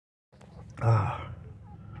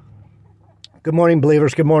Good morning,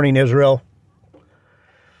 believers. Good morning, Israel.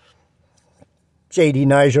 J.D.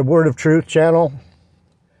 Niger, Word of Truth channel.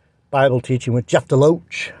 Bible teaching with Jeff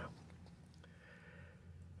DeLoach.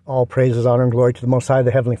 All praises, honor, and glory to the Most High, the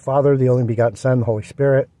Heavenly Father, the only begotten Son, the Holy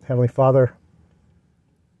Spirit. Heavenly Father,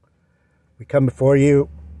 we come before you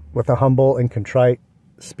with a humble and contrite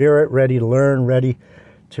spirit, ready to learn, ready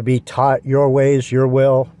to be taught your ways, your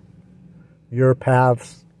will, your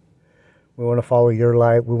paths. We want to follow your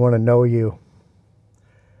light. We want to know you,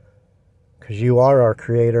 because you are our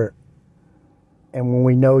Creator. And when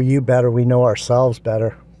we know you better, we know ourselves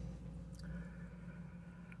better.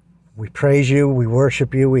 We praise you, we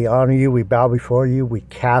worship you, we honor you, we bow before you, we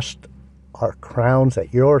cast our crowns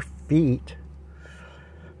at your feet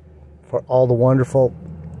for all the wonderful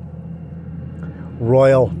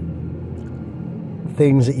royal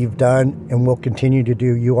things that you've done and will continue to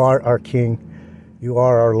do. You are our King. You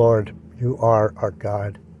are our Lord. You are our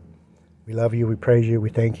God. We love you. We praise you.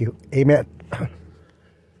 We thank you. Amen.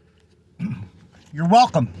 You're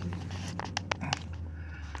welcome.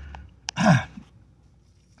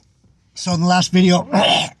 So in the last video,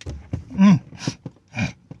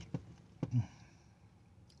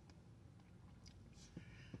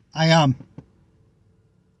 I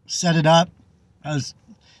set it up. That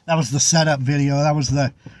was the setup video. That was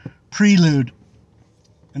the prelude.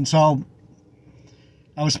 And so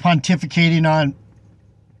I was pontificating on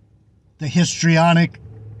the histrionic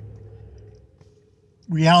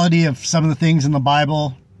reality of some of the things in the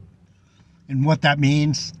Bible and what that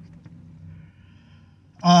means.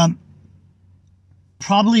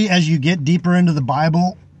 Probably as you get deeper into the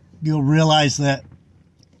Bible, you'll realize that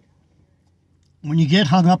when you get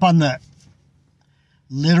hung up on the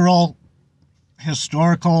literal,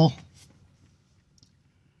 historical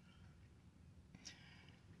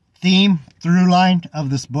theme, through line of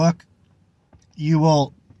this book, you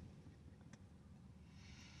will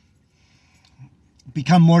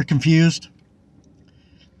become more confused,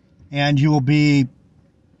 and you will be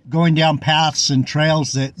going down paths and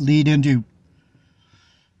trails that lead into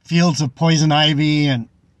fields of poison ivy and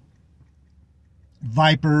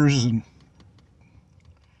vipers. And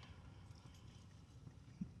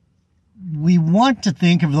we want to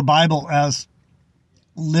think of the Bible as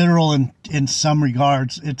literal in some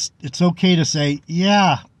regards. It's okay to say,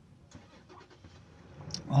 yeah,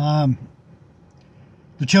 the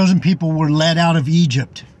chosen people were led out of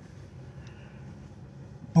Egypt.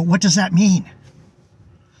 But what does that mean?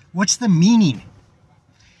 What's the meaning?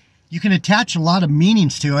 You can attach a lot of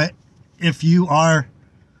meanings to it if you are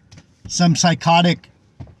some psychotic,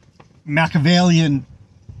 Machiavellian,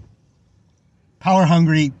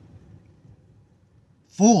 power-hungry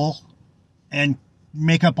fool and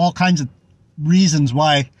make up all kinds of reasons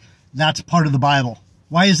why that's part of the Bible.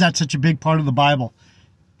 Why is that such a big part of the Bible?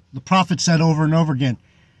 The prophet said over and over again,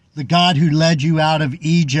 the God who led you out of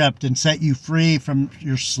Egypt and set you free from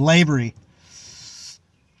your slavery.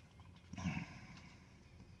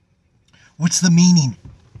 What's the meaning?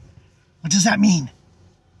 What does that mean?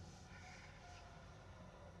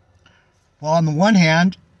 Well, on the one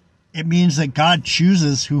hand, it means that God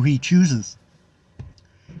chooses who he chooses.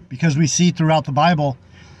 Because we see throughout the Bible,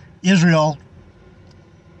 Israel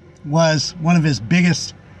was one of his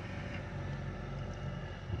biggest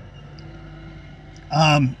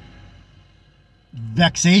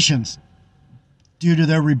vexations due to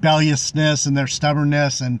their rebelliousness and their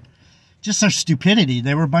stubbornness and just their stupidity.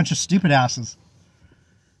 They were a bunch of stupid asses.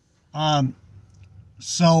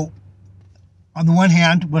 So, on the one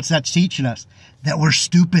hand, what's that teaching us? That we're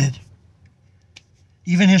stupid.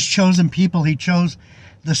 Even his chosen people, he chose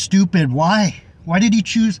the stupid. Why? Why did he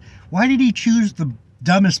choose the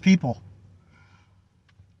dumbest people?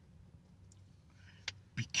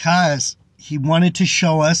 Because he wanted to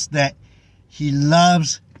show us that he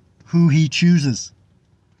loves who he chooses.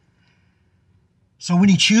 So when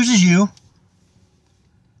he chooses you,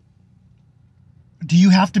 do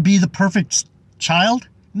you have to be the perfect child?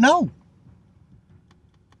 No.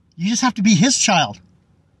 You just have to be his child.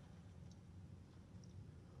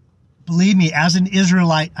 Believe me, as an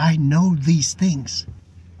Israelite, I know these things.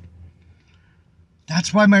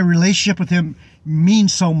 That's why my relationship with him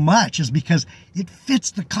means so much, is because it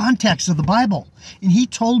fits the context of the Bible. And he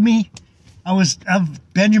told me I was of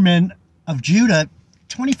Benjamin of Judah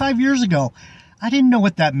 25 years ago. I didn't know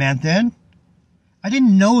what that meant then. I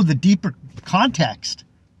didn't know the deeper context.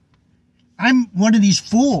 I'm one of these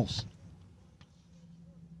fools.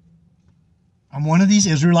 I'm one of these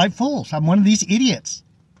Israelite fools. I'm one of these idiots.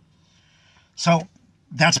 So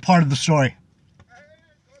that's part of the story.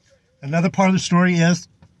 Another part of the story is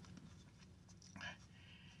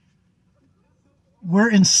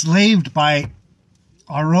we're enslaved by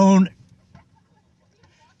our own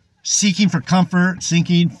seeking for comfort,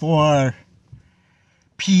 seeking for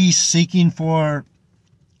peace, seeking for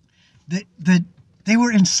they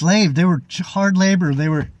were enslaved. They were hard labor.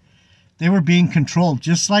 They were being controlled,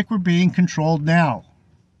 just like we're being controlled now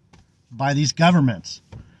by these governments.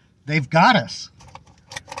 They've got us.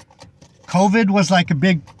 COVID was like a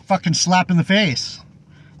big fucking slap in the face.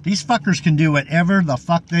 These fuckers can do whatever the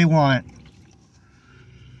fuck they want.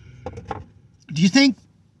 Do you think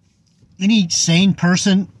any sane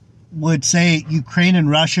person would say Ukraine and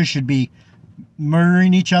Russia should be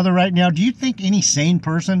murdering each other right now? Do you think any sane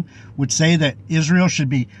person would say that Israel should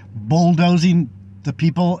be bulldozing the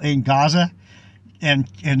people in Gaza and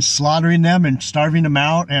slaughtering them and starving them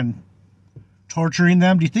out and torturing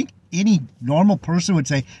them? Do you think any normal person would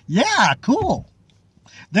say, yeah, cool,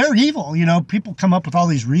 they're evil? You know, people come up with all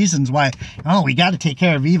these reasons why, oh, we got to take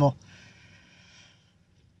care of evil.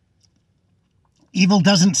 Evil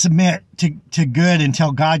doesn't submit to good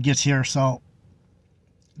until God gets here, so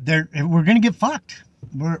we're going to get fucked.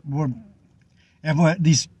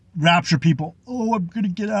 These rapture people, oh, I'm going to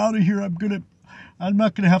get out of here. I'm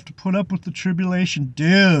not going to have to put up with the tribulation.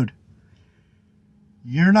 Dude,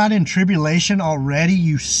 you're not in tribulation already?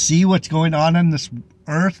 You see what's going on this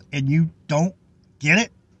earth and you don't get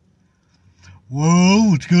it?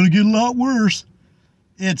 Whoa, it's going to get a lot worse.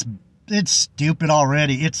 It's stupid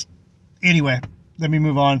already. Anyway, let me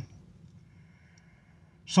move on.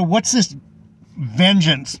 So what's this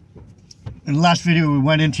vengeance? In the last video we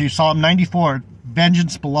went into Psalm 94,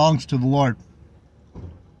 vengeance belongs to the Lord.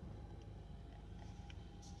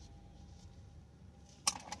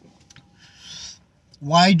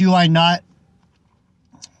 Why do I not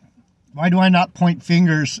point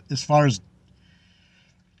fingers as far as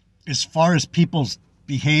people's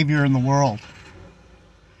behavior in the world?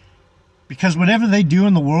 Because whatever they do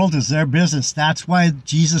in the world is their business. That's why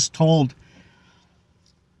Jesus told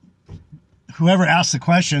whoever asked the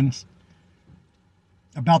questions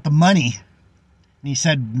about the money, and he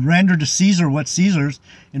said, render to Caesar what's Caesar's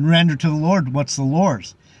and render to the Lord what's the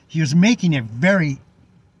Lord's. He was making a very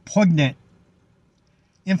poignant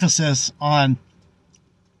emphasis on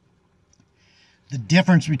the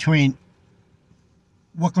difference between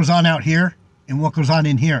what goes on out here and what goes on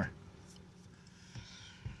in here.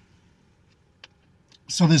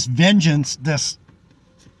 So this vengeance, this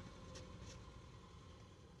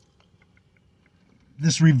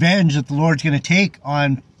revenge that the Lord's going to take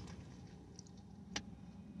on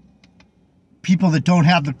people that don't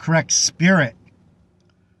have the correct spirit.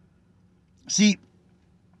 See,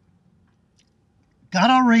 God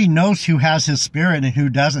already knows who has his spirit and who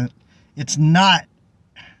doesn't. It's not.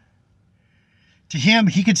 To him,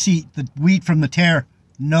 he could see the wheat from the tare,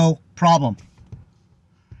 no problem.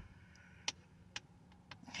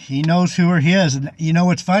 He knows who are his. And you know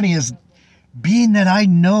what's funny is, being that I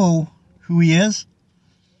know who he is,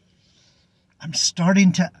 I'm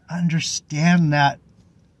starting to understand that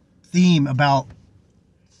theme about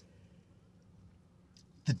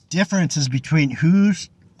the differences between who's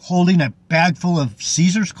holding a bag full of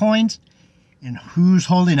Caesar's coins and who's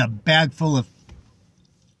holding a bag full of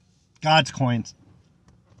God's coins.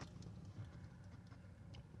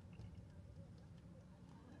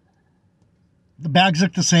 The bags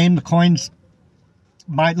look the same, the coins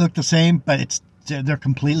might look the same, but they're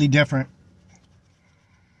completely different.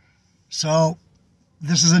 So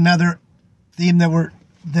this is another theme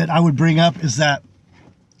that I would bring up, is that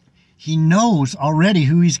he knows already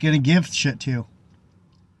who he's going to give shit to.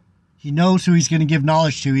 He knows who he's going to give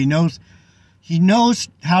knowledge to. He knows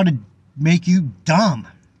how to make you dumb.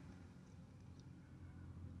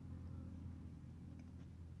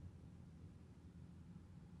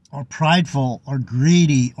 Or prideful, or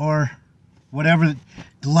greedy, or whatever,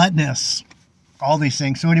 gluttonous, all these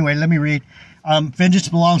things. So anyway, let me read. Vengeance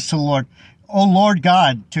belongs to the Lord. O Lord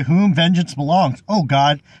God, to whom vengeance belongs. O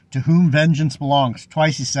God, to whom vengeance belongs.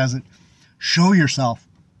 Twice he says it. Show yourself.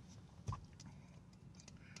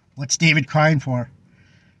 What's David crying for?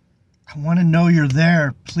 I want to know you're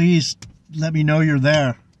there. Please let me know you're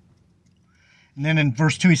there. And then in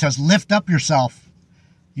verse 2 he says, lift up yourself,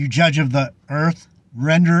 you judge of the earth.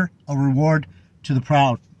 Render a reward to the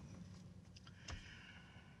proud.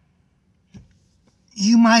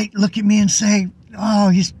 You might look at me and say, oh,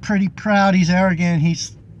 he's pretty proud, he's arrogant, he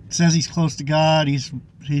says he's close to God, he's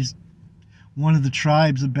one of the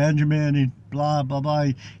tribes of Benjamin, and blah, blah, blah.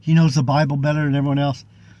 He knows the Bible better than everyone else.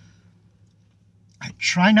 I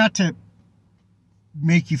try not to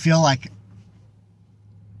make you feel like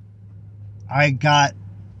I got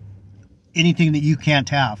anything that you can't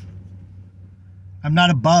have. I'm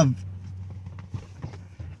not above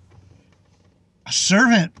A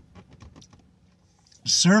servant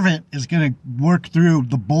is going to work through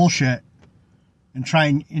the bullshit and try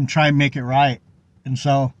and make it right. And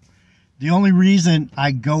so the only reason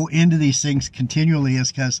I go into these things continually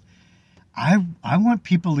is because I want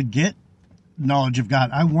people to get knowledge of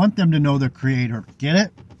God. I want them to know their Creator. Get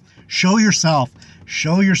it? Show yourself.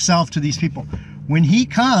 Show yourself to these people. When He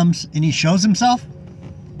comes and He shows Himself,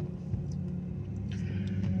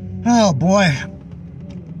 oh boy,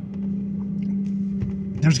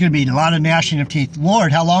 there's going to be a lot of gnashing of teeth.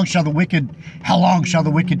 Lord, how long shall the wicked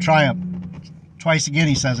triumph? Twice again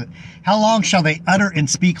He says it. How long shall they utter and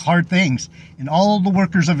speak hard things, and all the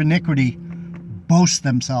workers of iniquity boast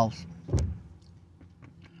themselves?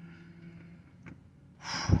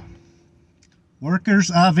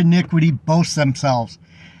 Workers of iniquity boast themselves.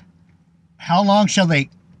 How long shall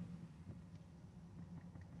they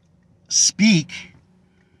speak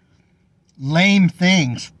lame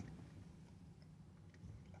things?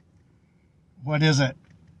 What is it?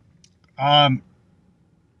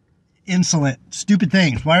 Insolent, stupid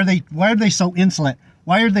things. Why are they so insolent?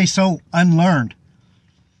 Why are they so unlearned?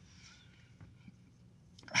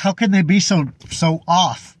 How can they be so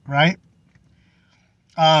off, right?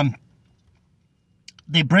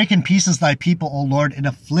 They break in pieces thy people, O Lord, and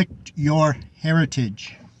afflict your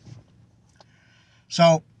heritage.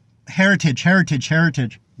 So, heritage.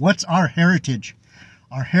 What's our heritage?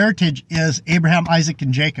 Our heritage is Abraham, Isaac,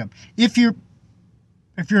 and Jacob. If you're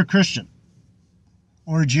a Christian,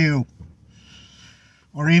 or a Jew,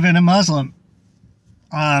 or even a Muslim,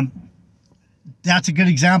 that's a good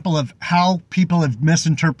example of how people have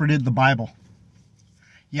misinterpreted the Bible.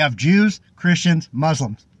 You have Jews, Christians,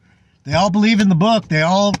 Muslims. They all believe in the book. They're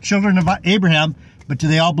all children of Abraham, but do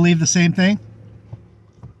they all believe the same thing?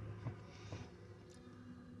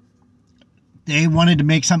 They wanted to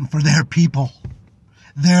make something for their people.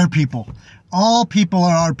 Their people. All people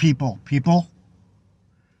are our people. People?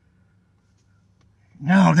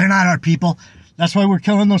 No, they're not our people. That's why we're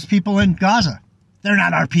killing those people in Gaza. They're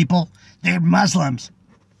not our people. They're Muslims.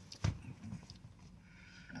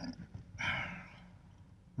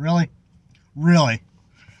 Really? Really?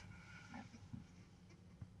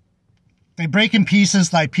 They break in pieces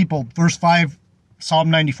thy people. Verse 5, Psalm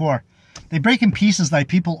 94. They break in pieces thy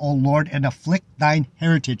people, O Lord, and afflict thine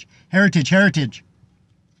heritage. Heritage.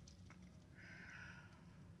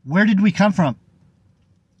 Where did we come from?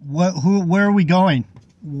 Where are we going?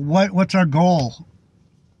 What's our goal?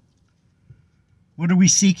 What are we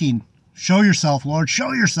seeking? Show yourself, Lord.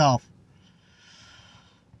 Show yourself.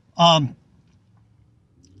 Our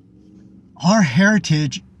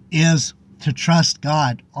heritage is to trust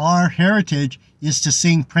God. Our heritage is to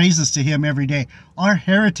sing praises to Him every day. Our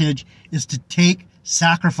heritage is to take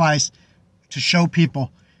sacrifice to show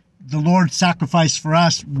people the Lord sacrificed for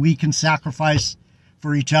us. We can sacrifice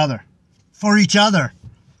for each other. For each other.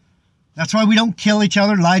 That's why we don't kill each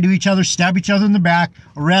other, lie to each other, stab each other in the back,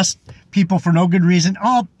 arrest people for no good reason.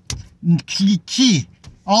 All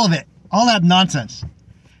of it. All that nonsense.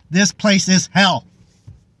 This place is hell.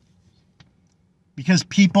 Because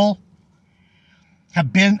people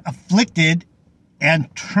have been afflicted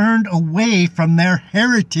and turned away from their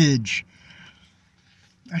heritage.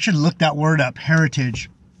 I should look that word up, heritage.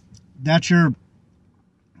 That's your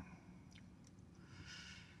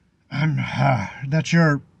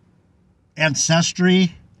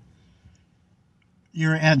ancestry,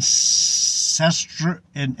 your ancestral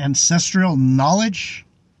knowledge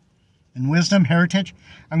and wisdom, heritage.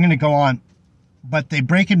 I'm going to go on. But they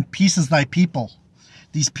break in pieces thy people.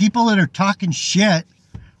 These people that are talking shit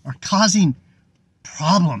are causing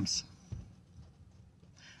problems.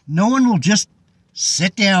 No one will just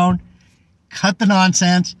sit down, cut the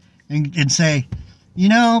nonsense, and say, you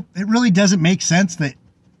know, it really doesn't make sense that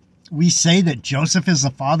we say that Joseph is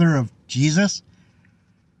the father of Jesus.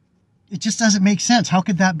 It just doesn't make sense. How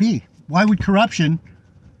could that be? How could corruption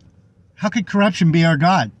be our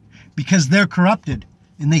God? Because they're corrupted,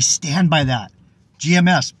 and they stand by that.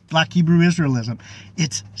 GMS, Black Hebrew Israelism.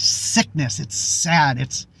 It's sickness. It's sad.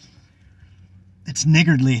 It's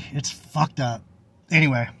niggardly. It's fucked up.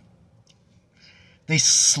 Anyway, they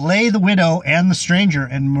slay the widow and the stranger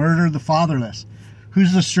and murder the fatherless.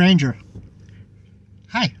 Who's the stranger?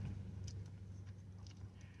 Hi.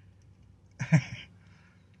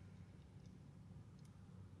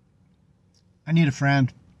 I need a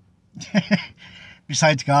friend.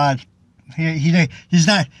 Besides God. He's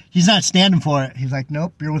not standing for it. He's like,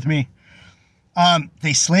 nope, you're with me.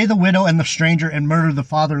 They slay the widow and the stranger and murder the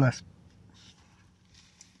fatherless.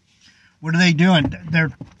 What are they doing?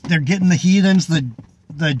 They're getting the heathens,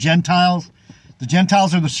 the Gentiles. The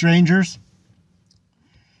Gentiles are the strangers.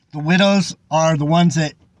 The widows are the ones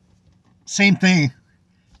that, same thing.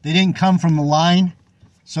 They didn't come from the line,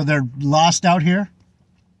 so they're lost out here.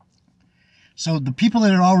 So the people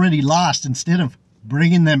that are already lost, instead of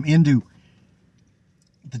bringing them into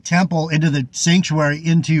the temple, into the sanctuary,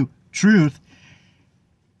 into truth,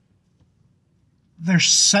 they're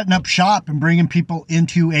setting up shop and bringing people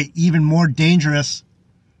into a even more dangerous.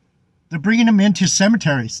 They're bringing them into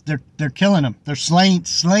cemeteries. They're killing them. They're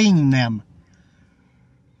slaying them.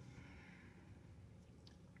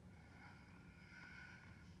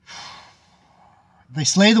 They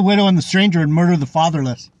slay the widow and the stranger and murder the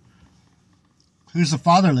fatherless. Who's the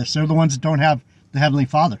fatherless? They're the ones that don't have the Heavenly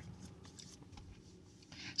Father.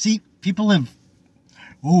 See, people have,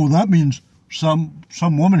 oh, that means some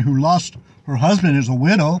woman who lost her husband is a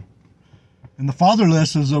widow, and the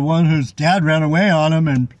fatherless is the one whose dad ran away on him.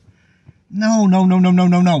 And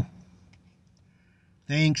no.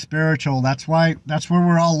 They ain't spiritual. That's where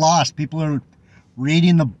we're all lost. People are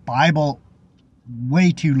reading the Bible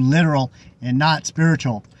way too literal and not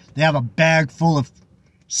spiritual. They have a bag full of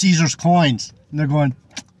Caesar's coins, and they're going,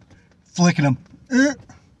 flicking them,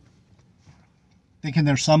 thinking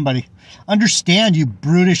they're somebody. Understand, you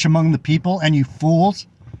brutish among the people, and you fools.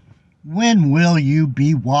 When will you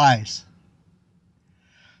be wise?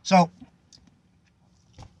 So,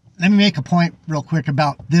 let me make a point real quick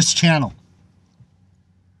about this channel.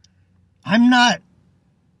 I'm not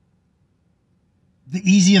the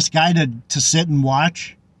easiest guy to sit and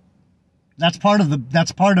watch. That's part of the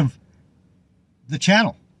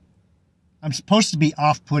channel. I'm supposed to be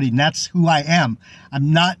off-putting. That's who I am.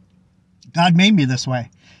 I'm not. God made me this way.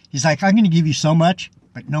 He's like, I'm going to give you so much,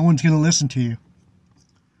 but no one's going to listen to you.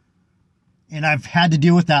 And I've had to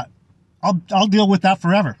deal with that. I'll deal with that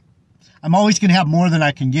forever. I'm always going to have more than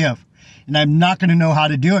I can give. And I'm not going to know how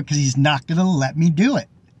to do it because he's not going to let me do it.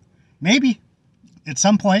 Maybe at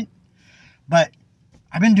some point. But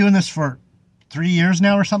I've been doing this for 3 years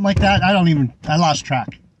now or something like that. I lost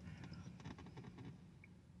track.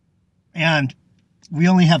 And we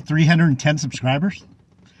only have 310 subscribers.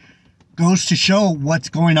 Goes to show what's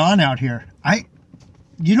going on out here.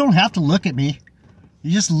 You don't have to look at me.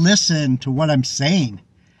 You just listen to what I'm saying.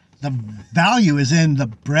 The value is in the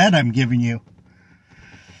bread I'm giving you.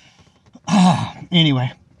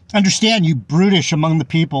 Anyway, understand, you brutish among the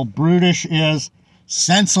people. Brutish is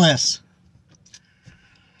senseless.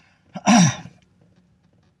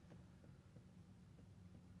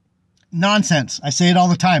 Nonsense. I say it all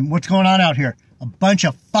the time. What's going on out here? A bunch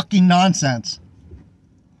of fucking nonsense.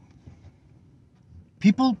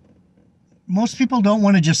 Most people don't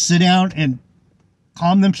want to just sit down and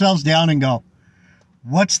calm themselves down and go,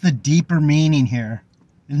 what's the deeper meaning here?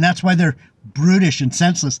 And that's why they're brutish and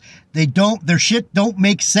senseless. Their shit don't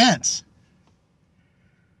make sense.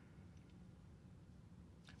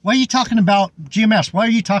 Why are you talking about GMS? Why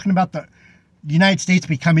are you talking about the United States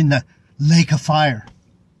becoming the lake of fire?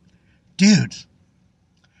 Dudes.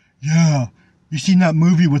 Yeah. You seen that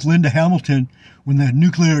movie with Linda Hamilton when the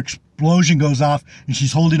nuclear explosion goes off and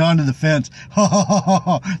she's holding on to the fence? Ha ha ha ha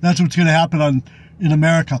ha. That's what's going to happen in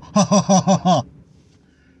America. Ha ha ha ha ha.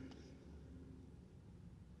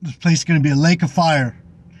 This place is going to be a lake of fire.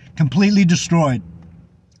 Completely destroyed.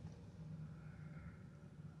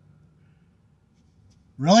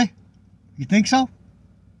 Really? You think so?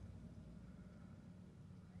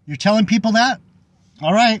 You're telling people that?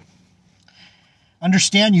 All right.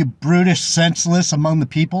 Understand, you brutish, senseless among the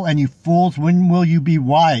people, and you fools, when will you be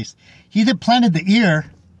wise? He that planted the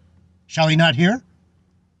ear, shall he not hear?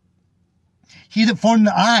 He that formed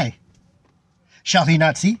the eye, shall he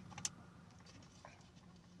not see?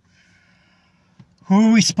 Who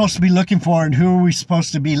are we supposed to be looking for, and who are we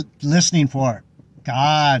supposed to be listening for?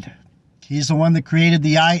 God. He's the one that created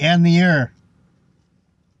the eye and the ear.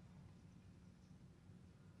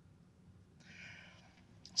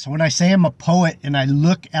 So when I say I'm a poet and I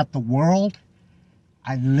look at the world,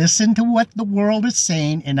 I listen to what the world is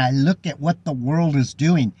saying and I look at what the world is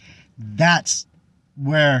doing. That's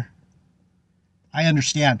where I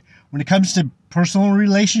understand. When it comes to personal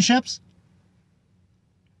relationships,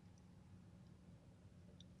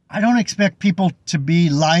 I don't expect people to be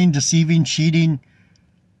lying, deceiving, cheating,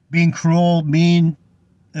 being cruel, mean,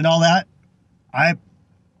 and all that. I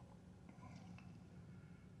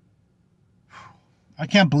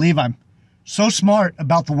can't believe I'm so smart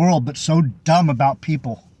about the world, but so dumb about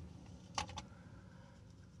people.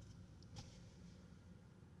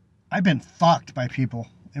 I've been fucked by people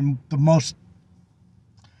in the most...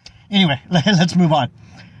 Anyway, let's move on.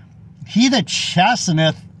 He that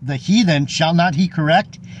chasteneth the heathen, shall not he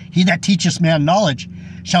correct? He that teacheth man knowledge,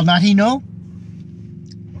 shall not he know?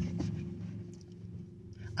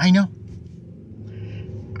 I know.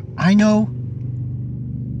 I know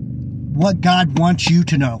what God wants you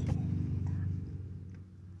to know.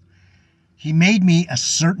 He made me a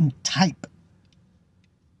certain type.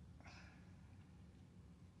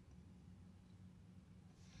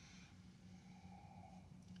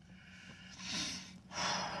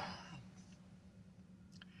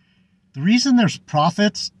 The reason there's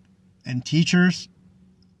prophets and teachers,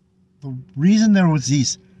 the reason there was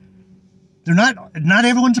these, not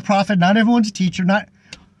everyone's a prophet, not everyone's a teacher,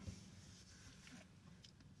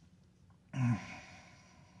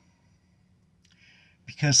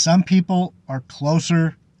 because some people are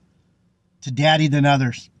closer to daddy than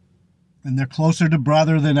others, and they're closer to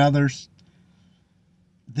brother than others.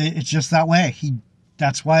 It's just that way.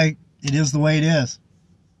 That's why it is the way it is.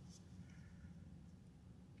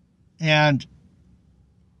 And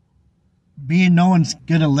being no one's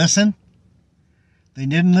going to listen. They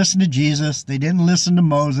didn't listen to Jesus. They didn't listen to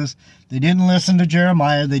Moses. They didn't listen to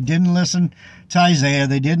Jeremiah. They didn't listen to Isaiah.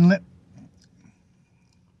 They didn't.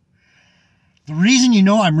 The reason you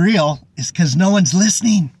know I'm real is because no one's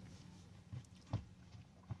listening.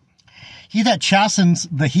 He that chastens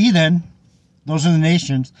the heathen, those are the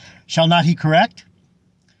nations, shall not he correct?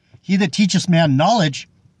 He that teacheth man knowledge,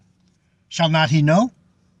 shall not he know?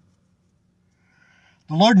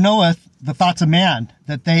 The Lord knoweth the thoughts of man,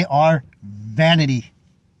 that they are vanity.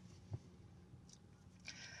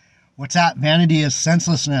 What's that? Vanity is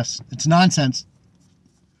senselessness. It's nonsense.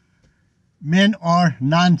 Men are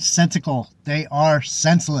nonsensical. They are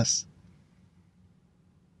senseless.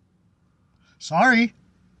 Sorry.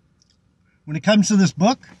 When it comes to this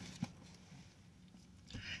book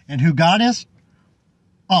and who God is,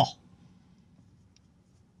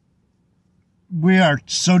 we are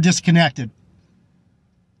so disconnected.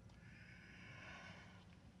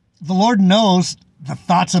 The Lord knows the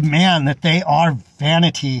thoughts of man, that they are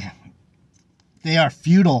vanity. They are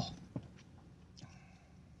futile.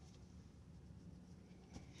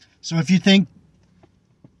 So if you think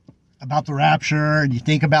about the rapture, and you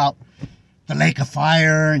think about the lake of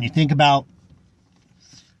fire, and you think about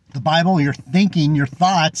the Bible, you're thinking, your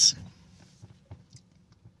thoughts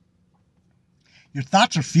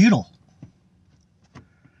are futile.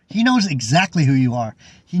 He knows exactly who you are.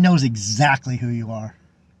 He knows exactly who you are.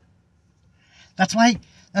 That's why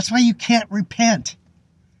you can't repent.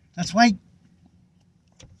 That's why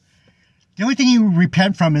the only thing you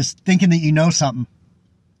repent from is thinking that you know something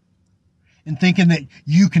and thinking that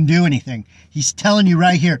you can do anything. He's telling you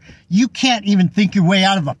right here, you can't even think your way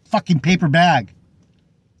out of a fucking paper bag.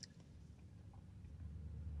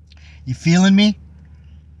 You feeling me?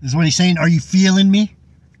 Is what he's saying. Are you feeling me?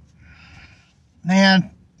 Man,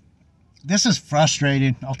 this is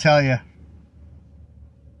frustrating, I'll tell you.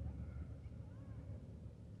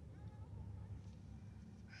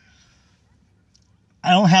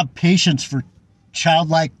 I don't have patience for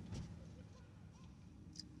childlike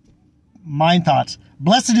mind thoughts.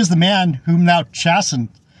 Blessed is the man whom thou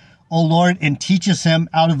chastenest, O Lord, and teachest him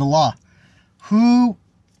out of the law.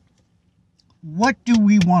 What do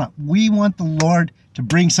we want? We want the Lord to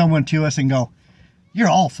bring someone to us and go, you're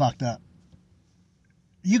all fucked up.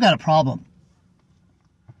 You got a problem.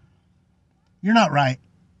 You're not right.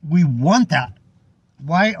 We want that.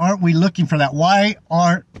 Why aren't we looking for that? Why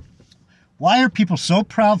are people so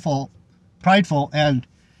prideful and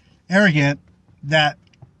arrogant that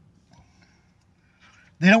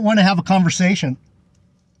they don't want to have a conversation?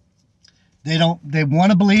 They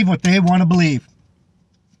want to believe what they want to believe.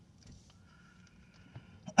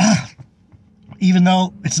 Even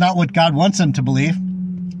though it's not what God wants them to believe.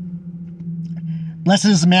 Blessed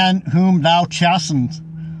is the man whom thou chastenest,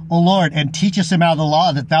 O Lord, and teachest him out of the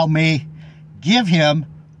law, that thou may give him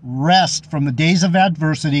rest from the days of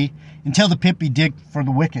adversity, until the pit be digged for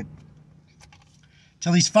the wicked.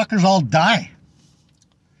 Till these fuckers all die.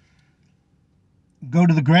 Go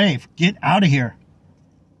to the grave. Get out of here.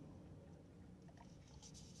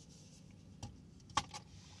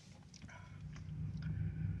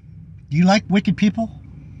 Do you like wicked people?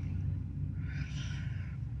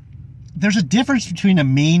 There's a difference between a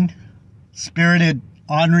mean-spirited,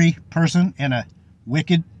 ornery person and a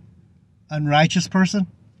wicked, unrighteous person.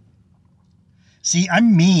 See,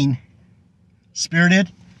 I'm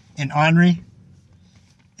mean-spirited and ornery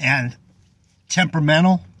and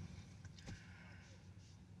temperamental,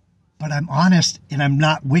 but I'm honest and I'm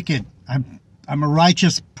not wicked. I'm a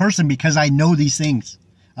righteous person because I know these things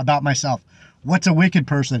about myself. What's a wicked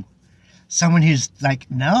person? Someone who's like,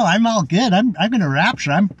 no, I'm all good. I'm going to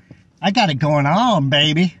rapture. I got it going on,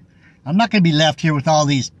 baby. I'm not going to be left here with all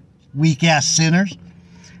these weak-ass sinners.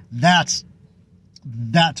 That's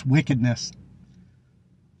wickedness.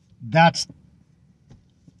 That's,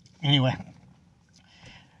 anyway.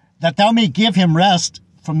 That thou may give him rest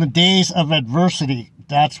from the days of adversity.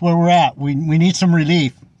 That's where we're at. We need some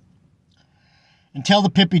relief. Until the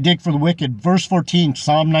pit be digged for the wicked. Verse 14,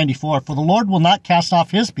 Psalm 94. For the Lord will not cast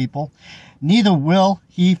off his people, neither will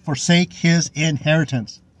he forsake his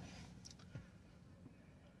inheritance.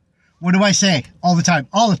 What do I say? All the time,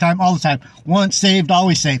 all the time, all the time. Once saved,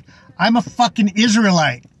 always saved. I'm a fucking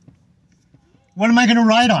Israelite. What am I going to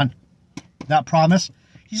ride on? That promise?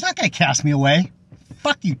 He's not going to cast me away.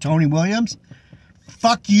 Fuck you, Tony Williams.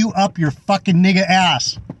 Fuck you up your fucking nigga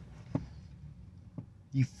ass.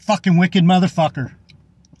 You fucking wicked motherfucker.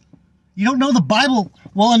 You don't know the Bible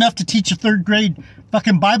well enough to teach a third grade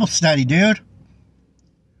fucking Bible study, dude.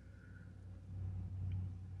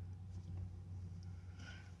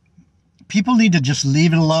 People need to just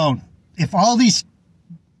leave it alone. If all these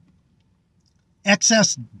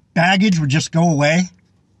excess baggage would just go away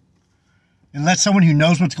and let someone who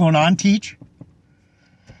knows what's going on teach.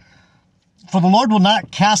 For the Lord will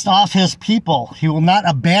not cast off his people. He will not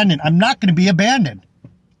abandon. I'm not going to be abandoned.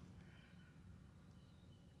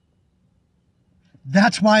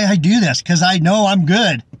 That's why I do this, because I know I'm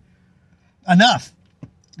good enough.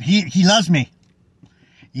 He loves me.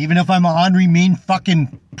 Even if I'm a ornery, mean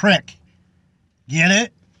fucking prick. Get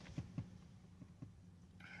it?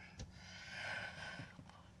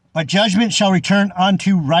 But judgment shall return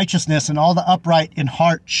unto righteousness, and all the upright in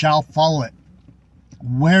heart shall follow it.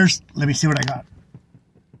 Let me see what I got.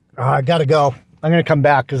 I got to go. I'm going to come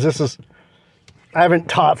back because I haven't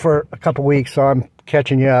taught for a couple weeks, so I'm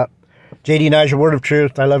catching you up. JD Niger, Word of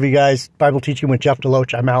Truth. I love you guys. Bible Teaching with Jeff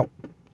Deloach. I'm out.